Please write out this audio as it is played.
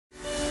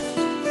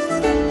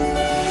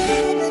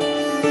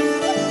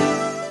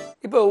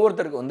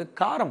ஒருத்தருக்கு வந்து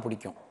காரம்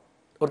பிடிக்கும்,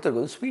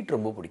 ஒருத்தருக்கு வந்து ஸ்வீட்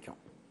ரொம்ப பிடிக்கும்,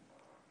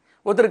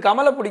 ஒருத்தருக்கு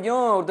கமலை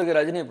பிடிக்கும், ஒருத்தருக்கு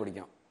ரஜினியை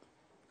பிடிக்கும்,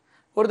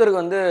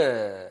 ஒருத்தருக்கு வந்து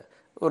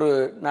ஒரு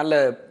நல்ல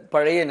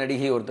பழைய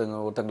நடிகை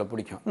ஒருத்தங்களை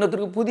பிடிக்கும்,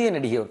 இன்னொருத்தருக்கு புதிய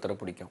நடிகை ஒருத்தரை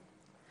பிடிக்கும்,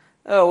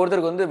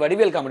 ஒருத்தருக்கு வந்து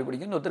வடிவேல் காமெடி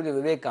பிடிக்கும், இன்னொருத்தருக்கு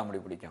விவேக் காமெடி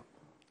பிடிக்கும்,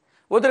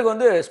 ஒருத்தருக்கு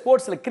வந்து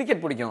ஸ்போர்ட்ஸில்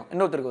கிரிக்கெட் பிடிக்கும்,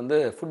 இன்னொருத்தருக்கு வந்து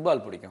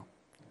ஃபுட்பால் பிடிக்கும்,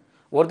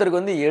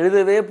 ஒருத்தருக்கு வந்து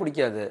எழுதவே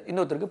பிடிக்காது,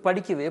 இன்னொருத்தருக்கு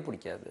படிக்கவே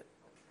பிடிக்காது.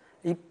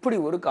 இப்படி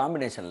ஒரு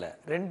காம்பினேஷனில்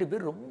 2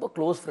 பேர் ரொம்ப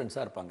க்ளோஸ்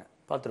ஃப்ரெண்ட்ஸாக இருப்பாங்க,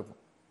 பார்த்துருப்போம்.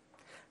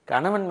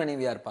 கணவன்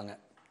மனைவியாக இருப்பாங்க.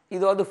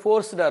 இது வந்து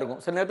ஃபோர்ஸ்டாக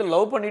இருக்கும். சில நேரத்தில்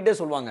லவ் பண்ணிகிட்டே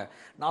சொல்லுவாங்க,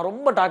 நான்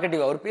ரொம்ப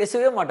டாக்கட்டிவ், அவர்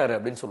பேசவே மாட்டார்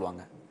அப்படின்னு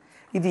சொல்லுவாங்க.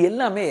 இது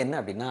எல்லாமே என்ன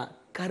அப்படின்னா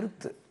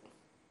கருத்து,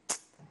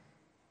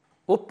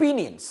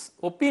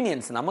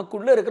 ஒப்பீனியன்ஸ்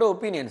நமக்குள்ளே இருக்கிற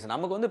ஒப்பீனியன்ஸ்.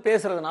 நமக்கு வந்து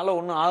பேசுகிறதுனால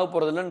ஒன்றும் ஆக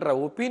போகிறதில்லைன்ற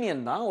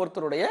ஒப்பீனியன் தான்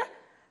ஒருத்தருடைய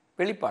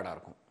வெளிப்பாடாக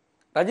இருக்கும்.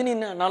 ரஜினி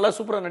நல்லா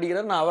சூப்பராக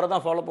நடிக்கிறார், நான் அவரை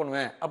தான் ஃபாலோ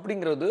பண்ணுவேன்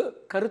அப்படிங்கிறது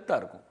கருத்தாக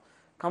இருக்கும்.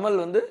 கமல்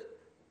வந்து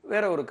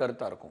வேற ஒரு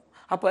கருத்தாக இருக்கும்.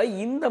 அப்போ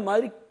இந்த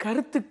மாதிரி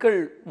கருத்துக்கள்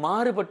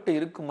மாறுபட்டு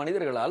இருக்கும்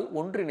மனிதர்களால்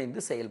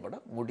ஒன்றிணைந்து செயல்பட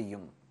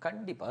முடியும்,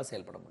 கண்டிப்பாக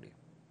செயல்பட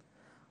முடியும்.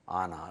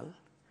 ஆனால்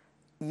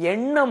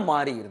எண்ணம்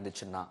மாறி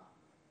இருந்துச்சுன்னா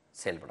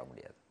செயல்பட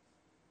முடியாது.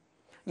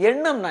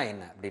 எண்ணம்னா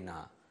என்ன அப்படின்னா,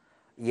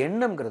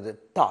 எண்ணம்ங்கிறது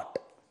தாட்,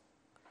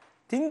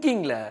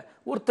 திங்கிங்கில்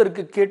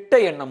ஒருத்தருக்கு கெட்ட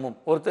எண்ணமும்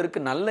ஒருத்தருக்கு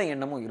நல்ல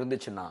எண்ணமும்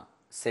இருந்துச்சுன்னா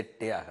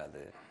செட்டே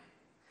ஆகாது.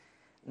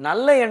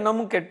 நல்ல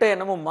எண்ணமும் கெட்ட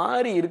எண்ணமும்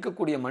மாறி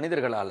இருக்கக்கூடிய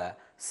மனிதர்களால்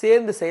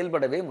சேர்ந்து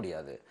செயல்படவே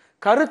முடியாது.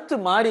 கருத்து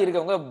மாறி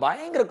இருக்கவங்க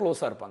பயங்கர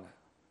க்ளோஸாக இருப்பாங்க.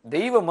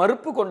 தெய்வ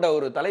மறுப்பு கொண்ட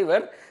ஒரு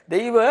தலைவர்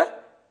தெய்வ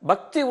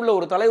பக்தி உள்ள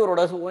ஒரு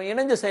தலைவரோட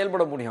இணைஞ்சு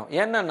செயல்பட முடியும்.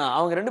 ஏன்னா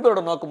அவங்க 2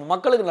 பேரோட நோக்கம்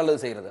மக்களுக்கு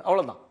நல்லது செய்கிறது,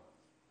 அவ்வளோதான்.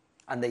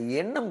 அந்த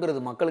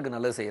எண்ணம்ங்கிறது மக்களுக்கு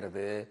நல்லது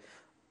செய்கிறது,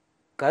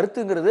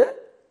 கருத்துங்கிறது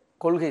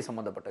கொள்கை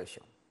சம்மந்தப்பட்ட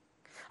விஷயம்.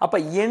 அப்போ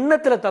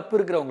எண்ணத்தில் தப்பு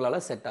இருக்கிறவங்களால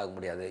செட் ஆக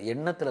முடியாது.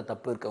 எண்ணத்தில்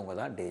தப்பு இருக்கவங்க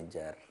தான்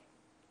டேஞ்சர்.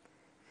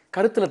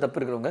 கருத்தில் தப்பு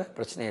இருக்கிறவங்க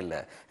பிரச்சனை இல்லை.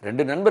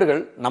 2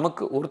 நண்பர்கள்,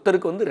 நமக்கு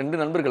ஒருத்தருக்கு வந்து 2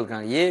 நண்பர்கள்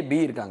இருக்காங்க, ஏ பி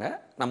இருக்காங்க,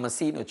 நம்ம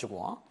சின்னு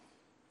வச்சுக்குவோம்.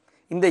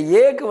 இந்த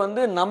ஏக்கு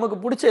வந்து நமக்கு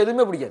பிடிச்ச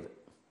எதுவுமே பிடிக்காது.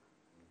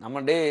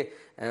 நம்ம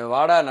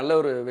வாடா நல்ல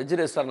ஒரு வெஜ்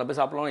ரெஸ்டாரண்ட்டில் போய்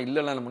சாப்பிடலாம்,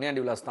 இல்லைல்ல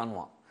முனியாண்டி விலாஸ்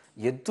தானுவான்.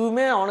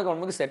 எதுவுமே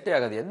அவனுக்கு செட்டே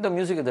ஆகாது, எந்த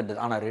மியூசிக்கு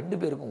தட்டு. ஆனால் 2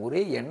 பேருக்கும்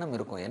ஒரே எண்ணம்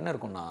இருக்கும். என்ன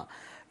இருக்குன்னா,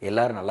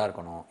 எல்லாரும் நல்லா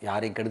இருக்கணும்,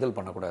 யாரையும் கெடுதல்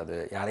பண்ணக்கூடாது,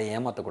 யாரையும்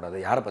ஏமாற்றக்கூடாது,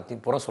 யாரை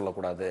பற்றியும் புற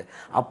சொல்லக்கூடாது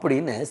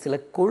அப்படின்னு சில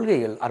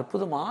கொள்கைகள்,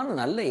 அற்புதமான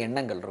நல்ல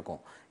எண்ணங்கள்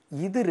இருக்கும்.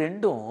 இது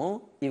 2ம்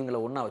இவங்களை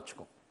ஒன்றா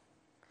வச்சுக்கும்.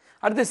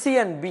 அடுத்து சி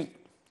அண்ட் பி.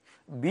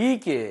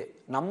 பிக்கு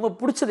நம்ம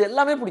பிடிச்சது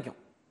எல்லாமே பிடிக்கும்.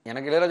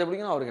 எனக்கு இளையராஜா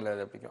பிடிக்கும், அவருக்கு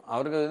இளையராஜா பிடிக்கும்,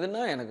 அவருக்கு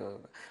இதுன்னா எனக்கு,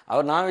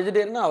 நான்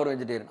வெஜிடேரியனா அவர்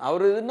வெஜிடேரியன்,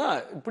 அவர் இதுன்னா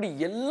இப்படி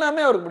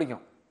எல்லாமே அவருக்கு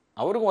பிடிக்கும்.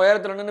 அவருக்கும்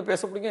உயரத்தில் நின்று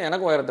பேச பிடிக்கும்,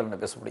 எனக்கும் உயரத்தில்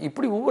நின்று பேச பிடிக்கும்.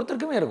 இப்படி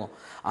ஒவ்வொருத்தருக்குமே இருக்கும்.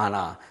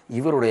 ஆனால்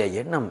இவருடைய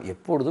எண்ணம்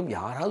எப்பொழுதும்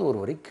யாராவது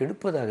ஒருவரை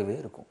கெடுப்பதாகவே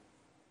இருக்கும்.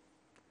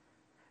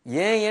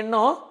 ஏன்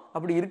எண்ணம்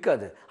அப்படி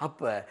இருக்காது.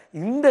 அப்போ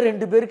இந்த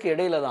 2 பேருக்கு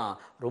இடையில தான்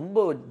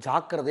ரொம்ப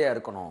ஜாக்கிரதையாக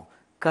இருக்கணும்.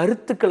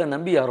 கருத்துக்களை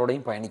நம்பி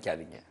யாரோடையும்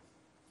பயணிக்காதீங்க,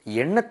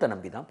 எண்ணத்தை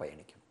நம்பி தான்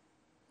பயணிக்கணும்.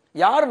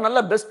 யார் நல்ல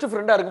பெஸ்ட்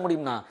ஃப்ரெண்டாக இருக்க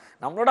முடியும்னா,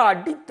 நம்மளோட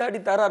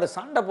அடித்தடி தர அதை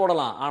சண்டை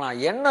போடலாம்,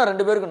 ஆனால் எண்ணம்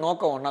 2 பேருக்கு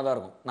நோக்கம் ஒன்றா தான்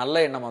இருக்கும்,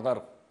 நல்ல எண்ணமாக தான்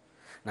இருக்கும்.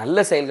 நல்ல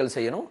செயல்கள்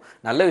செய்யணும்,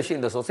 நல்ல விஷயம்,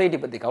 இந்த சொசைட்டி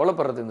பற்றி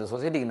கவலைப்படுறது, இந்த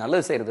சொசைட்டிக்கு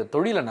நல்லது செய்கிறது,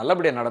 தொழிலை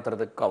நல்லபடியாக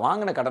நடத்துறது,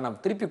 வாங்கின கடனை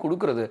திருப்பி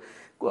கொடுக்கறது,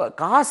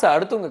 காசை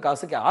அடுத்தவங்க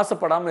காசுக்கு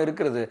ஆசைப்படாமல்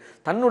இருக்கிறது,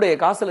 தன்னுடைய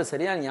காசில்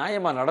சரியாக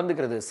நியாயமாக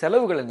நடந்துக்கிறது,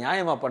 செலவுகளை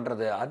நியாயமாக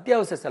பண்ணுறது,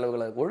 அத்தியாவசிய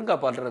செலவுகளை ஒழுங்காக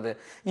பண்ணுறது,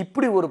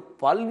 இப்படி ஒரு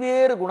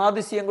பல்வேறு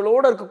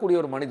குணாதிசயங்களோடு இருக்கக்கூடிய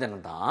ஒரு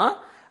மனிதன் தான்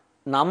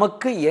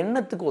நமக்கு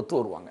எண்ணத்துக்கு ஒத்து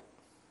வருவாங்க.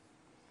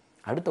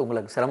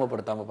 அடுத்தவங்களுக்கு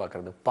சிரமப்படுத்தாமல்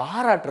பார்க்குறது,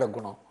 பாராட்டுற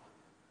குணம்,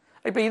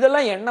 இப்போ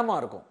இதெல்லாம்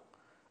எண்ணமாக இருக்கும்.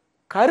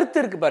 கருத்து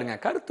இருக்கு பாருங்க,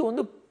 கருத்து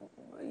வந்து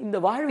இந்த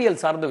வாழ்வியல்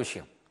சார்ந்த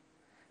விஷயம்.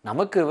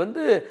 நமக்கு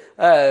வந்து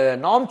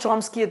நாம்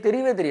சாம்ஸ்கியை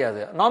தெரியவே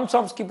தெரியாது. நாம்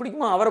சாம்ஸ்கி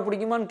பிடிக்குமா, அவரை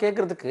பிடிக்குமான்னு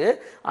கேட்கறதுக்கு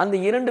அந்த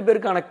 2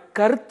 பேருக்கான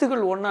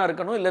கருத்துகள் ஒன்றா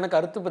இருக்கணும், இல்லைன்னா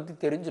கருத்து பற்றி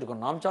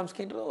தெரிஞ்சிருக்கணும். நாம்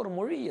சாம்ஸ்கின்றது ஒரு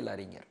மொழியியல்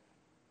அறிஞர்.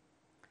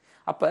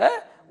 அப்போ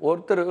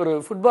ஒருத்தர் ஒரு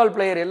ஃபுட்பால்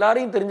பிளேயர்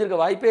எல்லாரையும்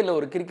தெரிஞ்சிருக்க வாய்ப்பே இல்லை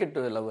ஒரு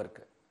கிரிக்கெட்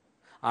லவருக்கு.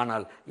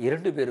 ஆனால்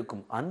 2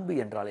 பேருக்கும் அன்பு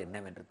என்றால்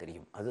என்னவென்று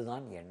தெரியும்,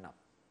 அதுதான் எண்ணம்.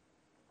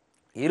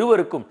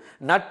 இருவருக்கும்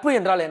நட்பு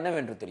என்றால்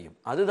என்னவென்று தெரியும்,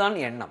 அதுதான்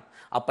எண்ணம்.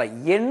 அப்ப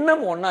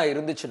எண்ணம் ஒன்றா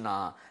இருந்துச்சுன்னா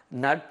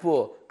நட்போ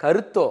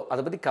கருத்தோ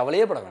அதை பற்றி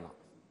கவலையே பட வேணாம்.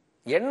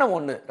 எண்ணம்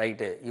ஒன்று,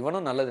 ரைட்டு,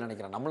 இவனும் நல்லது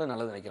நினைக்கிறான், நம்மளும்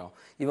நல்லது நினைக்கிறோம்,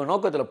 இவன்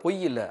நோக்கத்தில்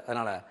பொய் இல்லை,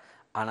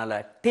 அதனால்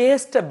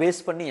டேஸ்ட்டை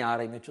பேஸ் பண்ணி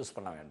யாரையுமே சூஸ்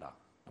பண்ண வேண்டாம்.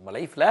 நம்ம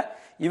லைஃப்பில்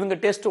இவங்க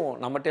டேஸ்ட்டும்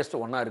நம்ம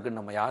டேஸ்ட்டும் ஒன்றா இருக்குன்னு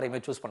நம்ம யாரையுமே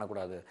சூஸ்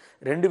பண்ணக்கூடாது.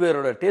 2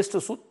 பேரோட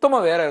டேஸ்ட்டு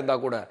சுத்தமாக வேற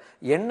இருந்தால் கூட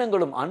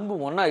எண்ணங்களும்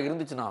அன்பும் ஒன்றா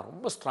இருந்துச்சுன்னா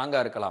ரொம்ப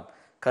ஸ்ட்ராங்காக இருக்கலாம்.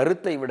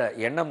 கருத்தை விட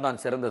எண்ணம் தான்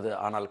சிறந்தது.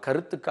 ஆனால்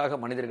கருத்துக்காக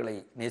மனிதர்களை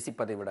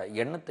நேசிப்பதை விட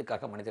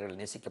எண்ணத்துக்காக மனிதர்களை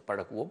நேசிக்க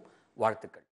பழகுவோம். வாழ்த்துக்கள்.